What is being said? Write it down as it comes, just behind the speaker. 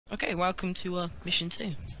Okay, welcome to mission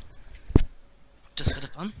 2. Just for the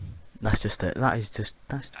fun. That's just it. That's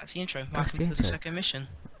the intro. That's Welcome the to the intro. second mission.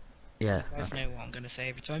 Yeah. You guys Okay. know what I'm gonna say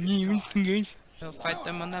every time. We'll fight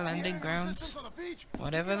them on the landing grounds.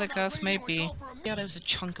 Whatever the cost may be. Yeah, there's a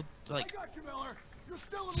chunk of like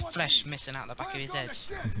flesh missing out the back of his head.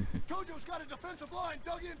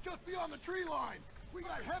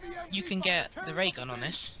 You can get the ray gun on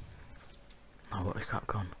this. Oh, what is that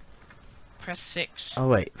gone? Press 6. Oh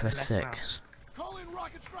wait, press left 6. mouse. Call in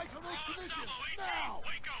rocket strikes on those positions now.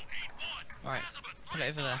 Right, put it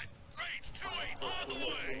over there.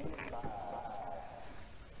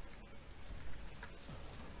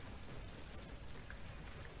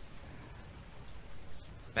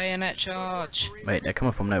 Bayonet charge! Wait, they're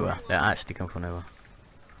coming from nowhere. They're actually coming from nowhere.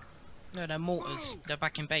 No, they're mortars. They're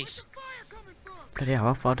back in base. Bloody hell,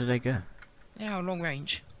 how far did they go? Yeah, long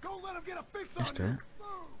range. Don't let him get a fix Let's on do you. it.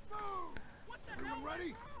 Move. Everyone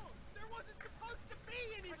ready? There wasn't supposed to be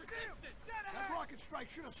any resistance! That rocket strike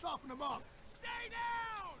should have softened him up. Stay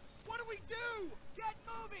down! What do we do? Get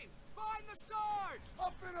moving! Find the Sarge!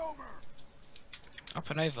 Up and over. Up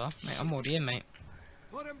and over. Mate, I'm already in, mate.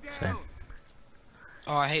 Put him down. Same.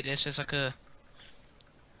 Oh, I hate this. It's like a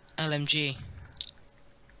LMG.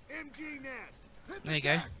 MG nest. Hit There you the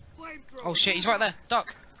go. deck. Flamethrower. Oh shit, he's right there.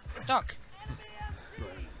 Duck! Duck!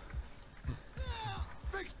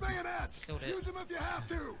 Fix bayonets. Killed it. Use them if you have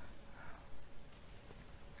to.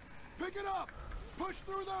 Pick it up. Push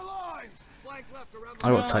through their lines. Flank left around the I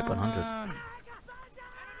got Type 100. Run!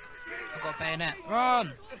 I got a bayonet.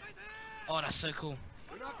 Run! Oh, that's so cool.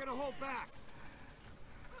 We're not gonna hold back.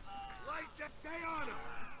 Lights up. Stay on him.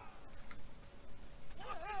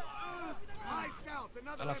 Lights out.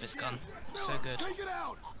 Another I love this MG. gun. So Miller, good. Take it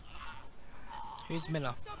out. Who's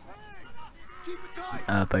Miller? Keep it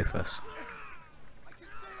tight. Both of us. I can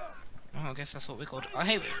see him. Oh, I guess that's what we're called. I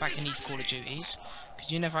hate it back in these Call of Duties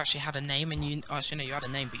because you never actually had a name, and you actually no, you had a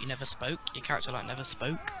name, but you never spoke. Your character like never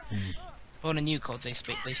spoke. But on the new CODs, they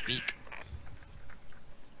speak. They speak.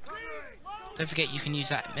 Don't forget, you can use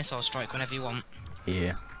that missile strike whenever you want.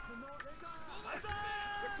 Yeah.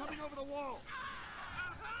 They're coming over the wall.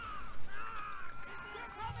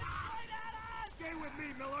 Stay with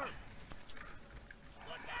me, Miller.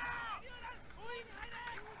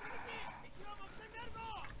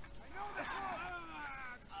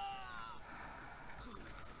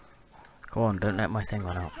 Go on, don't let my thing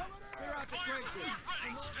run out. Clear out the trenches.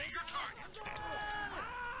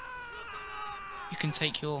 You can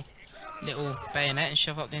take your little bayonet and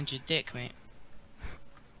shove up the end of your dick, mate.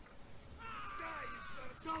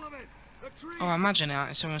 Sullivan, the tree. Oh, imagine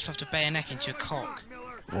that. It's almost have to bayonet into your cock.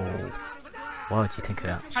 Miller. Oh. Why would you think of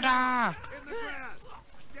that? Tada! In the grass.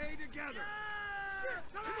 Stay together.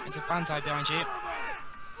 There's a banzai behind you.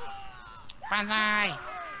 Banzai!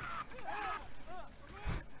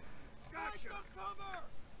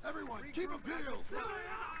 Everyone, keep them peeled.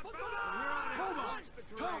 Homa,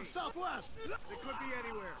 tell them southwest. They could be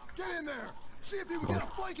anywhere. Get in there. See if you can get a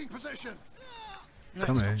flanking position. No,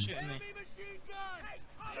 Come stop in. shooting me. We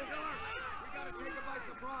gotta take it by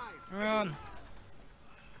surprise. Run!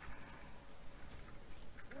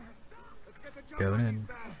 Let's get the jump Going on in. these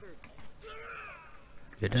bastards.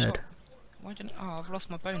 You're dead. Why didn't? Oh, I've lost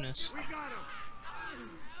my bonus. We got him.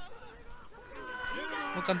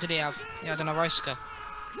 What gun did he have? He had an Ariska.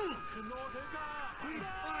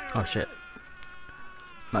 Oh shit.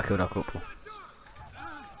 Might killed our corporal.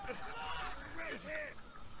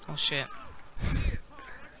 Oh shit.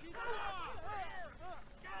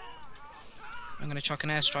 I'm gonna chuck an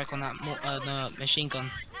airstrike on that the machine gun.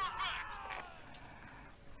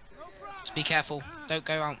 Just be careful. Don't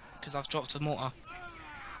go out, because I've dropped the mortar.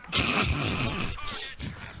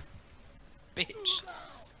 Bitch.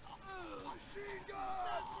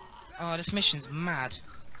 Oh, this mission's mad.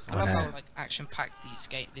 I love how like action-packed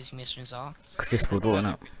these missions are. Because this would run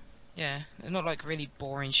up. Yeah, they're not like really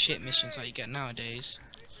boring shit missions like you get nowadays.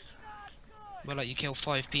 Where like you kill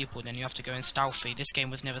 5 people, then you have to go in stealthy. This game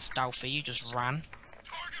was never stealthy, you just ran.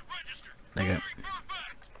 There you go.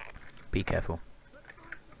 Be careful.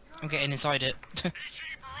 I'm getting inside it.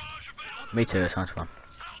 Me too, it sounds fun.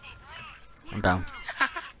 I'm down.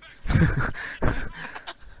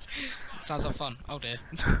 Sounds like fun. Oh dear.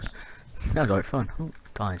 Sounds like fun. Oh,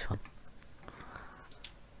 dying's fun.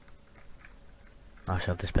 I'll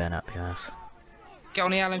shove this bayonet behind us. Get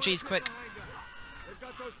on the LMGs quick. They've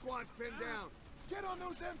got those squads pinned down. Get on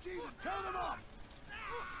those MGs and tear them up.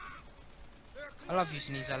 I love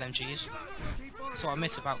using these LMGs. That's what I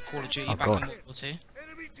miss about Call of Duty Oh, back God. in World War II.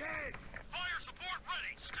 Enemy tanks. Fire support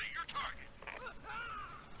ready! Stay your target!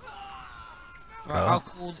 Right,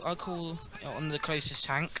 Oh. I'll call on the closest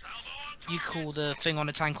tank. You call the thing on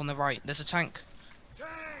the tank on the right. There's a tank.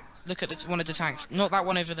 Look at this, one of the tanks. Not that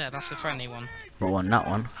one over there. That's the friendly one. What one? That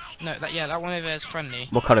one? No, that one over there is friendly.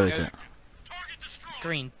 What colour is it?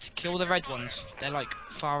 Green. Kill the red ones. They're like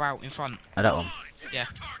far out in front. Oh, that one. Yeah.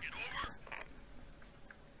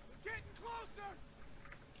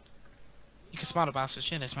 You can smell the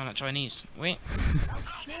bastards. Yeah, they smell like Chinese. Wait.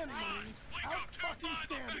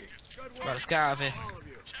 Right, let's get out of here.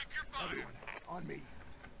 On me.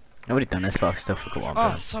 Nobody done this, but I've still forgot what I'm Oh,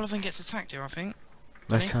 doing. Sullivan gets attacked here, I think.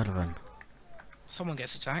 Where's Sullivan? Someone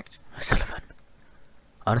gets attacked. Where's Sullivan?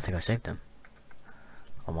 I don't think I saved him.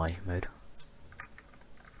 On my mode.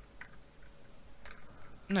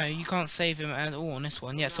 No, you can't save him at all on this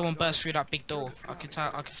one. Yeah, someone burst through that big door. I can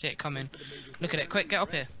tell. I can see it coming. Look at it. Quick, get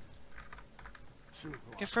up here.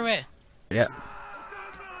 Get through here. Yeah.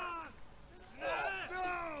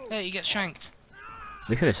 There, you get shanked.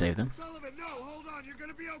 We could have saved him. Sullivan, no, hold on, you're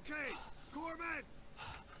gonna be okay. Corman!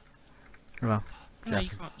 Well, No, you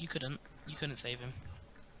can't. You couldn't. You couldn't save him.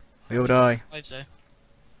 we all die. I hope so.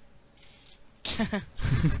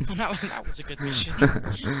 that was a good mission.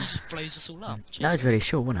 He just blows us all up. That was really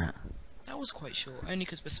short, wasn't it? That was quite short. Only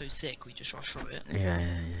because we're so sick, we just rush through it.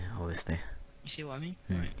 Yeah, obviously. You see what I mean?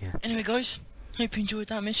 Mm, yeah. Anyway, guys, hope you enjoyed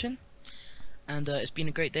that mission. And it's been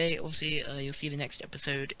a great day. Obviously, you'll see the next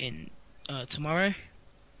episode in tomorrow.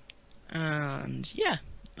 And yeah,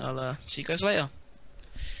 I'll see you guys later.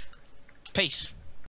 Peace.